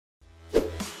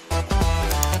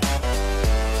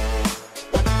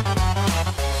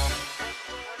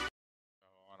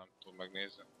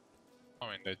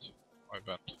mindegy. Majd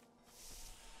bent.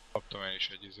 Kaptam én is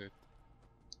egy izét.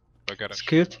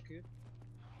 Skillt?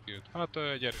 Hát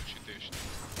egy erősítést.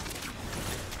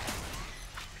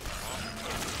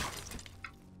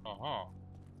 Aha.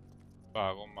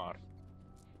 Vágom már.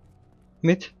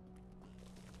 Mit?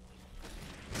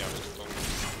 Játszottam.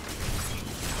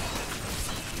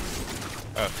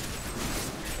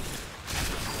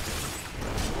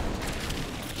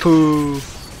 Fú.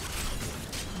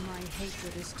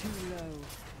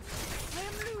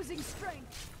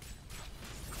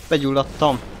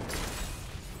 Begyulladtam.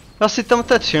 Azt hittem, hogy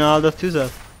te csinálod a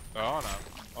tüzet. Ja, nem.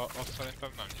 Azt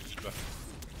szerintem nem nyújt be.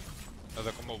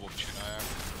 Ezek a mobok csinálják.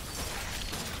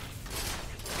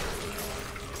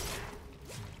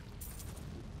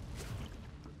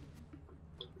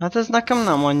 Hát ez nekem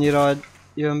nem annyira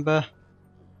jön be.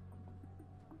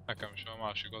 Nekem is a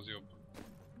másik az jobb.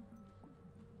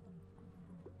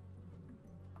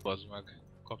 Bazd meg.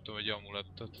 Kaptam egy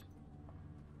amulettet.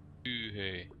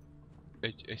 Hűhé.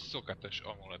 Egy szoketes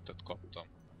amulettet kaptam.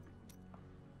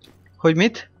 Hogy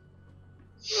mit?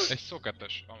 Egy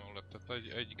szoketes amulettet,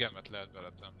 egy gemet lehet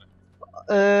beletenni.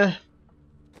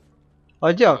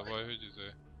 Adjak? Az a baj, hogy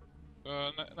izé...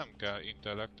 nem kell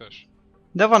intellektes.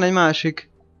 De van egy másik.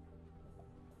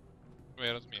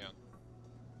 Miért az milyen?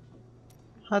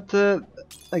 Hát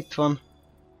itt van.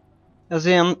 Ez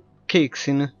ilyen kék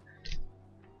színű.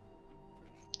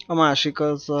 A másik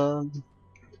az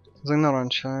egy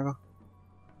narancssárga.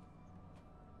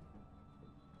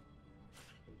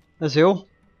 Ez jó?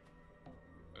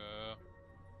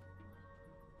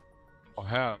 A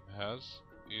helmhez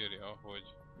írja, hogy...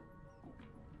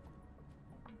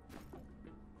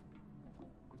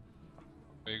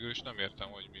 Végül is nem értem,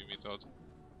 hogy mit ad.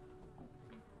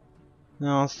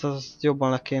 Ja, azt jobban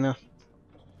le kéne.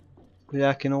 Hogy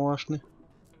el kéne olvasni.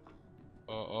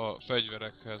 A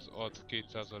fegyverekhez ad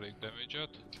 2%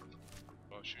 damage-et,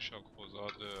 a sisakhoz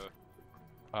ad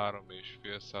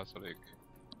 3,5%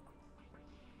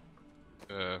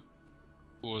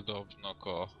 cooldown-nak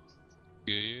a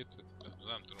G-jét,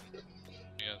 nem tudom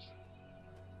mi ez.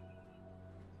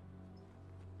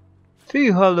 Fű,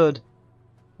 hallod?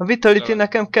 A Vitality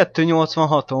nekem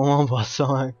 286-on van,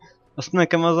 bassza meg. Azt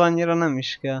nekem az annyira nem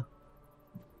is kell.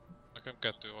 Nekem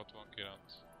 269.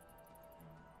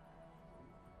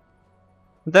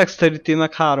 A Dexterity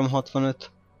meg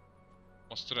 365.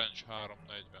 A Strength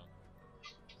 340.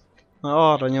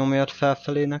 Na, arra nyomjad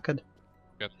felfelé neked.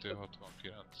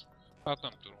 269. Hát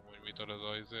nem tudom, hogy mit ad ez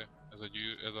a izé,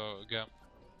 ez a gem.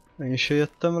 Én is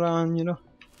jöttem rá annyira.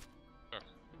 Csak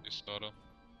tisztára.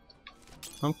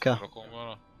 Nem kell. Rakom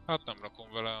vele? Hát nem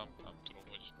rakom vele, nem tudom,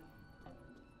 hogy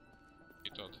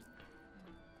mit ad.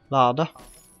 Láda.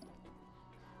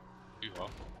 Hűha,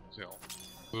 ez jó.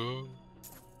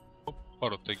 Hopp,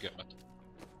 adott egy gemet.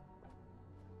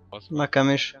 Nekem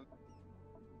is.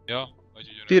 Ja, vagy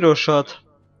ugyanaz. Pirosat.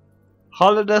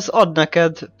 Hallod, ez ad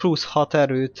neked plusz 6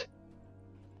 erőt.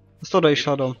 Ezt oda is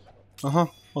adom.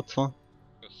 Aha, ott van.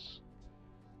 Kösz.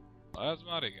 Na ez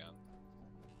már igen.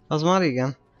 Az már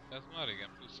igen. Ez már igen,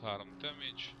 plusz 3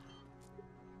 damage.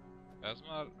 Ez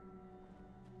már...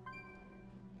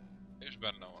 És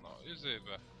benne van a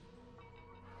izébe.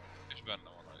 És benne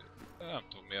van a... Nem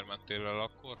tudom miért mentél el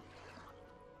akkor.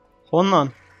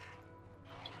 Honnan?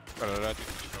 Bele lehet itt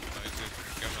is rakni a izét,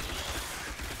 kemet.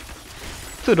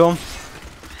 Tudom.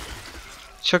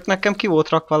 Csak nekem ki volt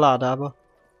rakva a ládába.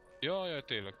 Jaj,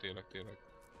 tényleg.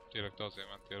 Tényleg te azért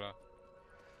mentél el.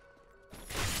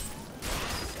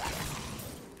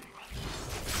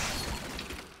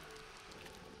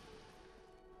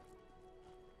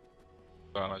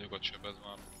 Talán nagyokat sebez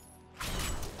már.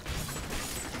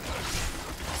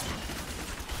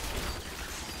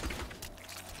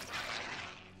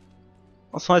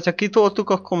 Azt mondja, ha kitoltuk,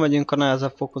 akkor megyünk a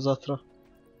nehezebb fokozatra.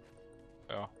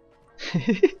 Ja.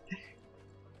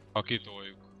 Ha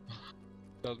kitoljuk.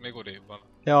 De az még odébb van.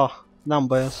 Ja, nem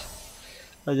baj ez.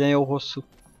 Legyen jó hosszú.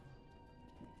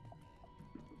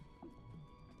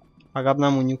 Legalább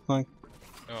nem unjuk meg.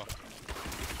 Ja.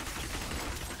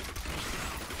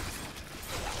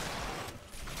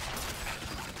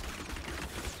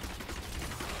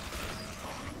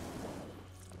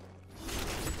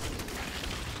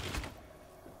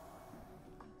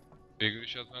 Végül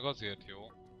is ez meg azért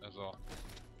jó, ez a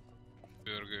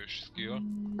pörgős skill,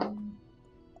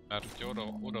 mert hogyha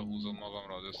oda húzom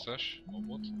magamra az összes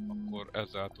mobot, akkor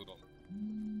ezzel tudom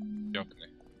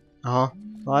gyakni. Aha,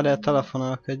 várjál,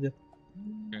 telefonálok egyet.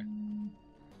 Oké.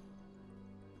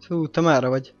 Fú, te merre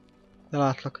vagy?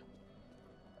 Látlak.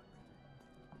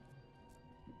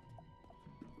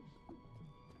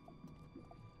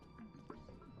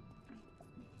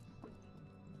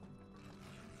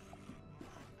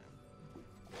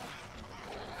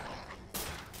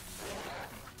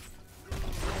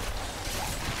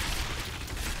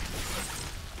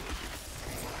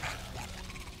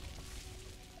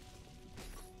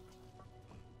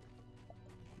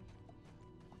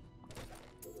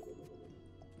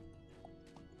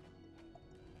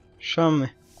 Semmi.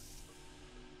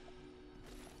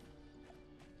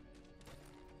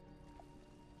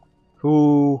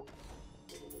 Hú.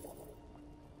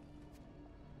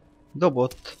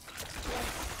 Dobott.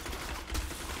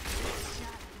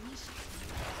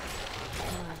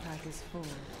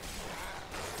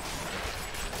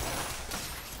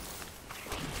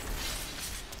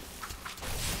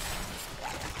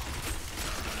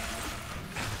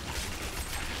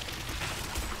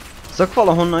 Ezek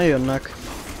valahonnan jönnek.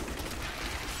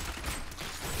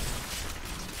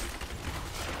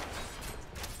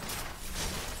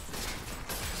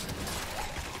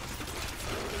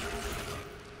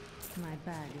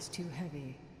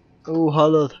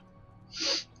 Hallod?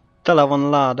 Tele van a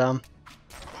ládám.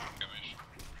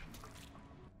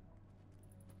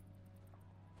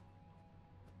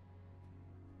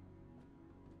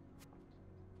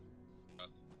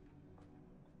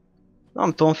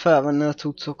 Nem tudom felvenni a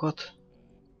cuccokat.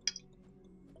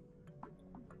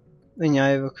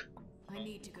 Mindjárt jövök.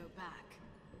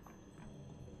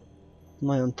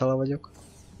 Nagyon tele vagyok.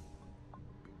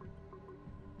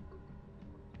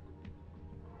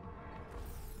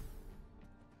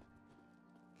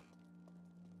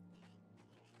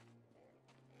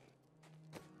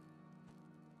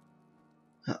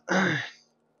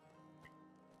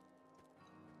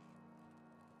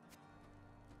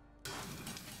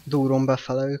 Dúrom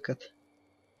befele őket.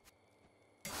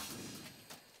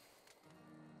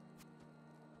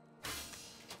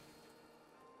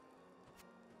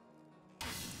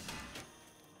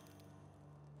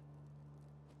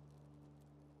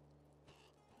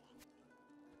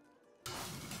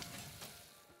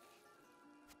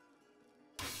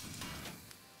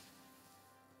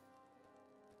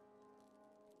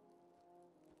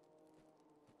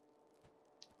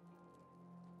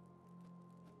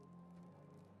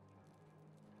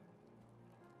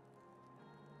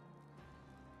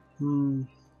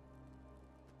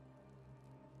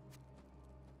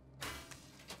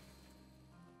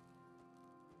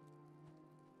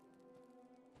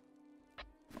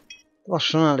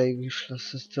 Lassan elég is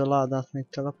lesz, ezt a ládát még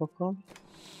telepakolom.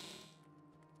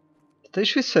 Te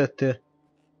is visszajöttél?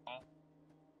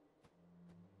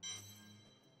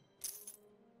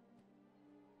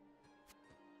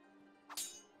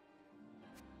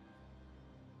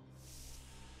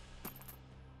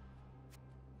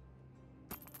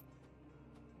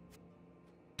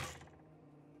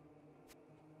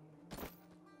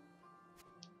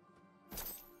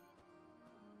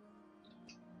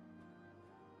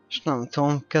 És nem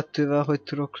tudom, kettővel hogy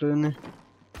tudok lőni.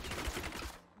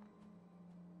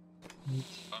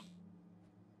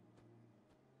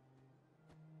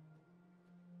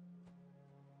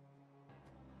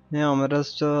 Ja, mert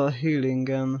ez a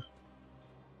healingen.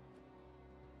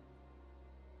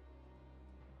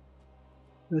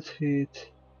 5-7.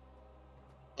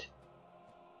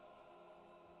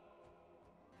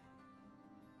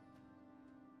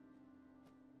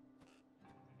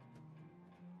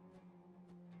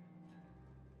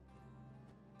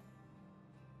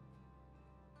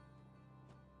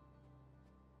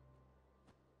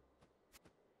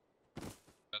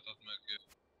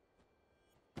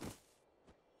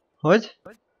 Hogy?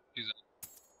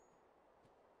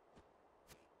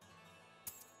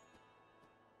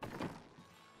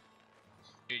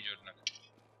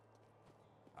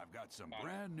 I've got some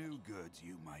brand new goods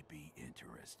you might be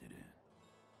interested in.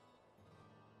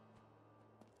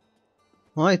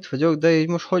 Itt vagyok, de így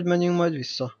most hogy menjünk majd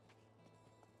vissza?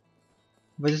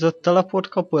 Vagy ez a teleport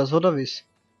kapu, ez oda visz?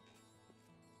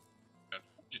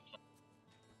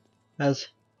 Ez.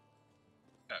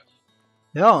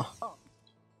 Ja?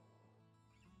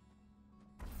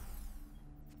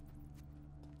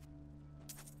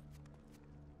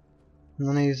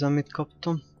 Na nézzem, mit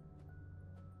kaptam.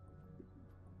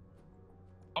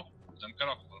 Nem kell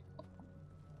akkor?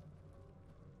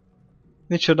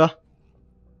 Micsoda?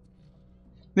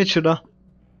 Micsoda?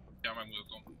 Ja,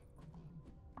 megmutatom.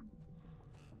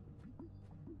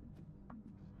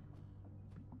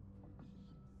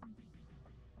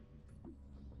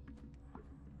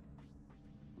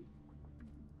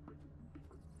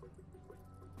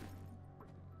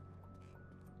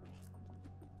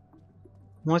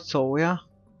 Majd szóljál.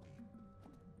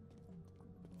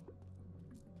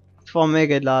 Itt van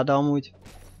még egy láda amúgy.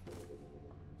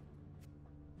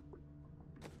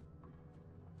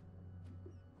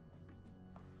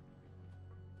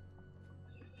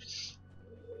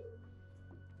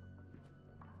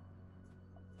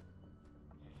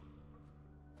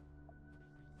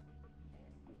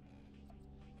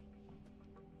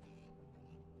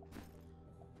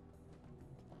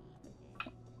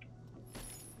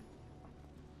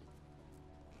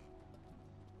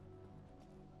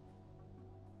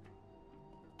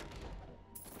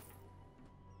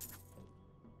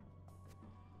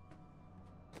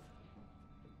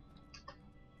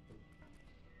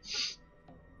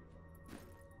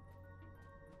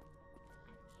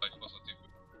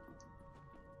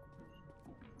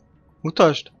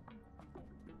 Mutasd!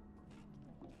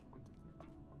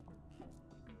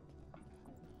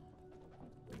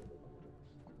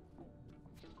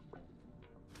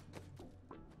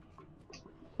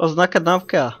 Az neked nem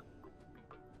kell?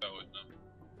 Dehogy nem.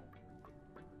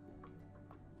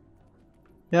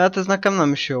 Ja, hát ez nekem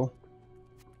nem is jó.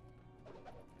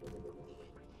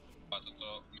 Látod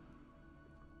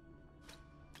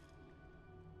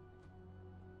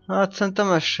a... Hát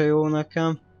szerintem ez se jó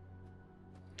nekem.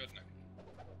 Jönnek.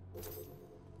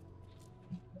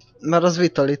 Mert az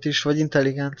vitality is, vagy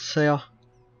intelligencia.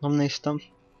 Nem néztem.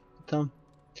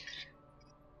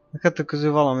 A kettő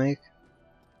közül valamelyik.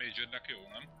 Majornek jó,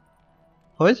 nem?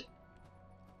 Hogy?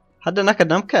 Hát de neked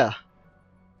nem kell?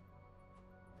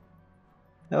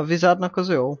 Ja, a Wizardnak az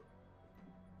jó.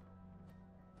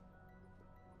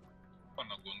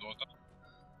 Vannak gondoltak.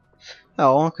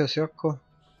 Jó, köszi akkor.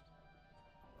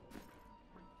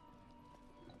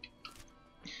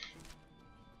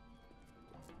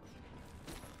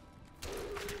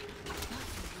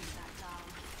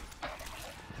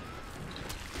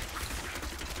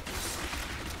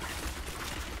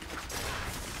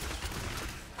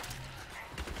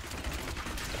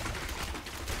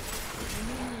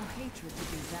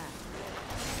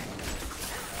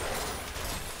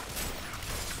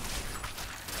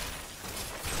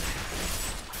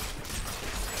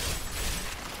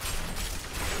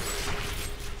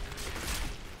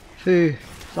 Fű,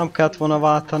 nem kellett volna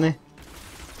váltani.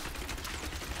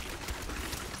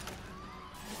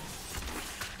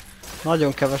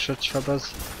 Nagyon keveset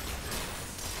sebez.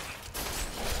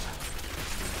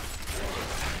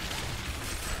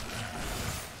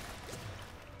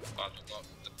 Látok a...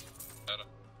 erre.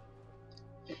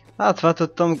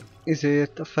 Átváltottam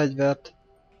izét, a fegyvert.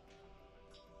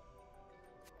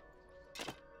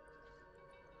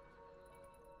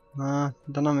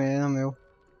 De nem jó.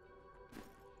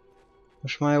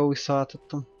 Most már jó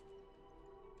visszaváltottam.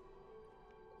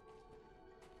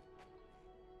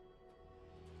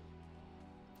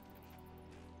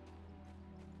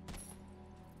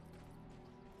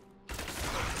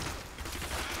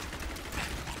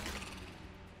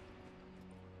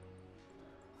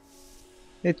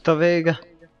 Itt a vége.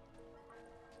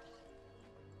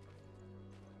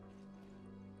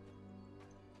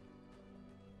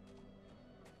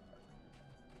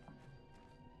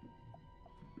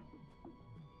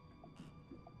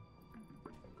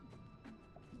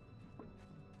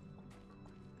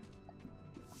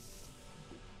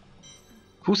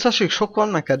 Húszasig sok van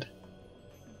neked?